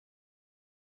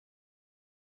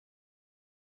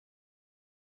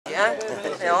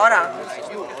E ora?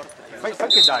 Fai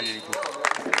che daglieli tu.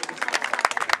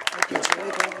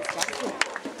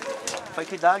 Fai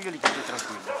che daglieli che sei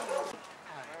tranquillo.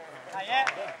 Dai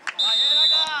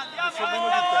raga, andiamo!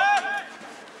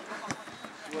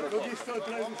 L'ho visto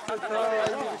tra gli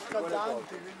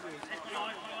scaldanti, quindi...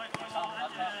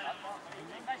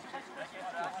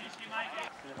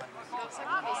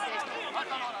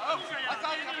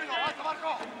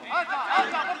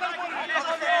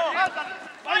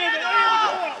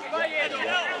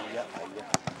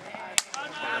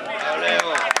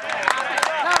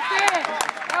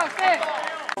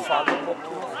 Fatto un po' più.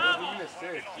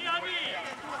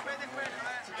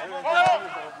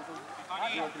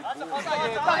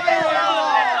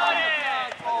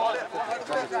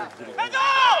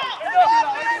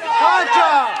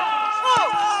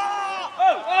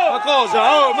 Ma cosa?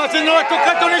 Oh, ma se non ha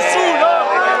toccato nessuno!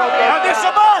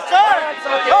 Adesso basta,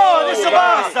 eh! Oh, adesso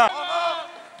basta!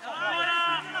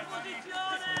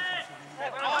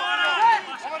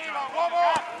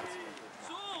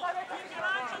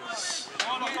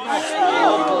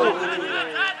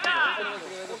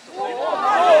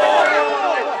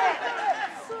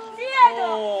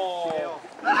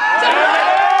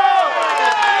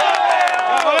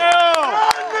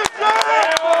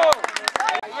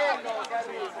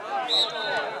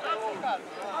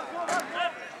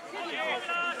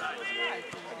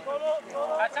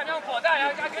 Facciamo un po', dai,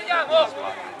 aggrediamo!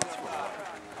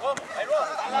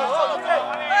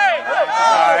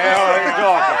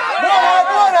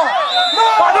 Buona!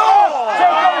 Ma no!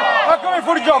 Ma come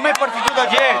fuori gioco? Ma è partito da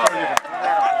dietro!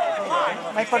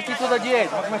 Ma è partito da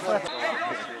dietro, ma come fai?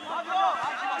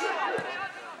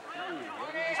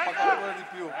 di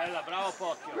più. Bella, bravo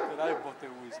Pocchio. Dai un po' te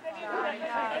whisky.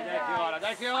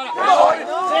 Dai che ora!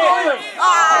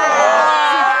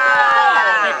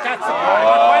 Che cazzo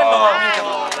fai?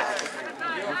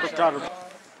 Non toccarlo.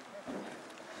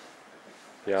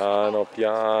 Piano,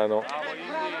 piano.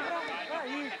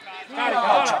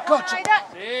 Coccia!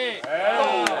 Sì!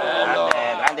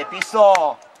 Grande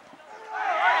Pisto!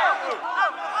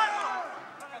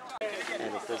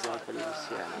 L'ho preso anche lì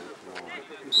insieme.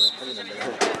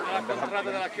 Una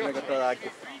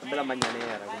bella magna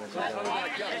nera come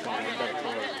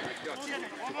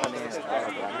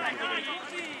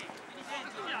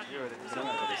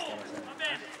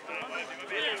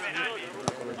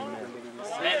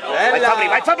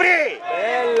Vai Fabri!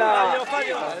 bella!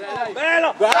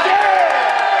 Bello!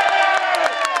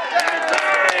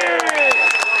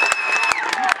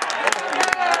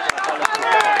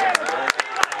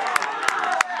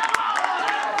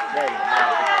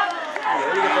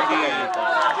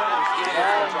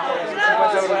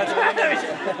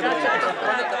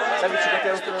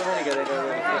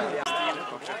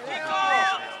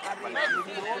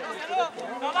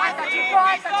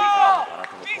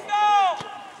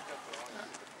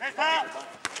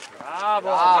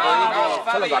 Bravo!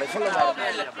 Fallo andare.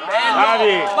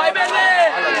 Bravi! Vai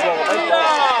belle!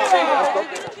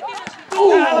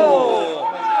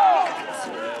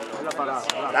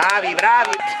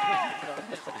 Bravi!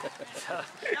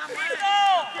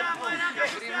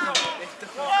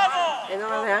 E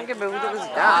non ha neanche bevuto così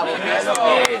tanto.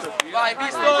 Vai,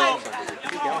 Pisto!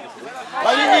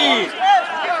 Vai lì!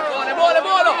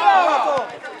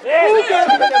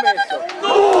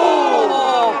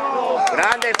 Buono!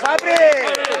 Grande Fabri!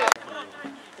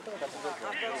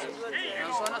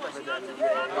 Non sono andato a vedere.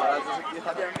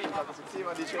 Abbiamo vinto, sì,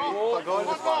 ma dicevi fa gol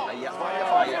e sbaglia.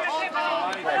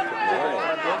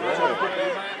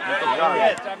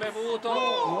 Ci ha bevuto!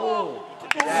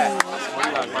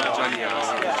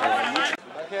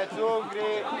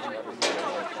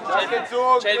 Anche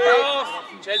Zucchi.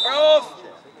 C'è il prof!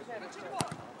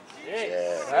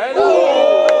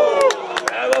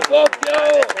 Bravo Pocchio!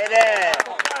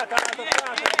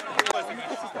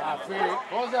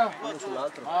 Cosa? Uno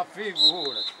sull'altro. Ma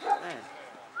figurati.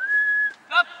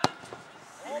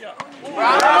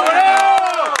 Bravo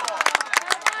Leo!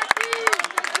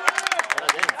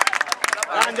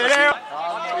 Grande Leo!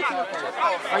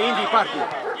 Vai Indy, parti!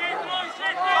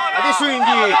 Adesso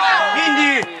Indy!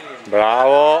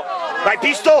 Bravo. Vai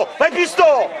Pisto!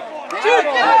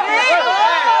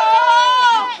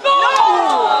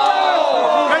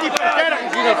 Cadi per terra che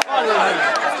gira il fallo!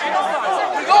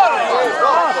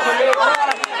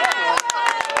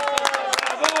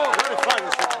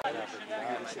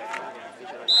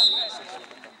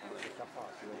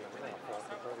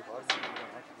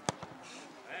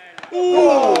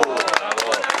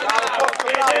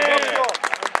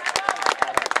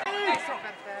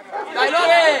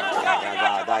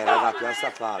 Dai raga, più a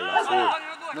sta palla, su.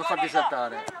 Non farti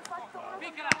saltare.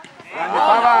 Grande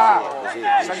Pava!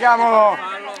 Saliamo!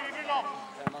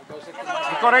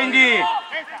 Ancora Indy!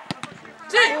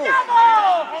 Sì!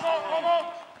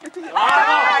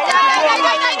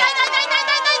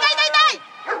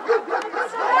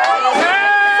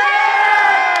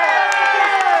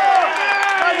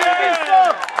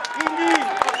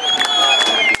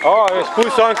 Oh, è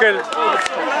espulso anche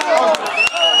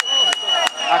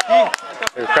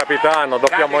il capitano,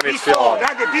 doppia ammonizione.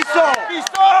 Grande Pisto!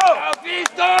 Pisto!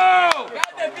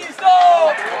 Grande Pisto!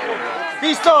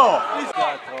 Pisto!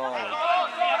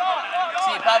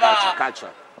 Sì, Pava!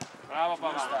 Calcia. Bravo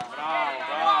Pava, bravo.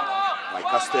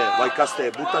 Vai Casté,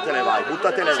 buttatele vai. Sì,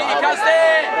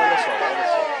 Caste!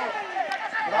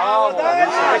 Bravo!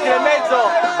 Metti nel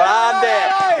mezzo!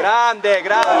 Grande!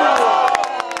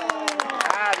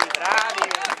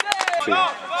 Sì,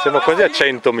 siamo quasi a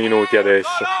 100 minuti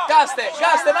adesso. Caste,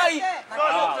 vai!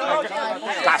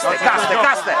 Caste!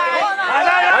 Caste!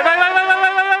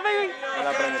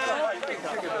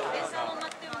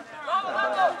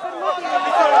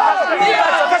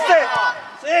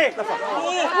 Sì!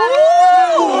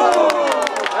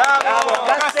 Bravo!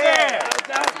 Caste!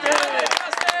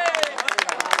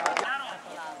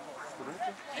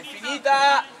 È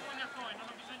finita!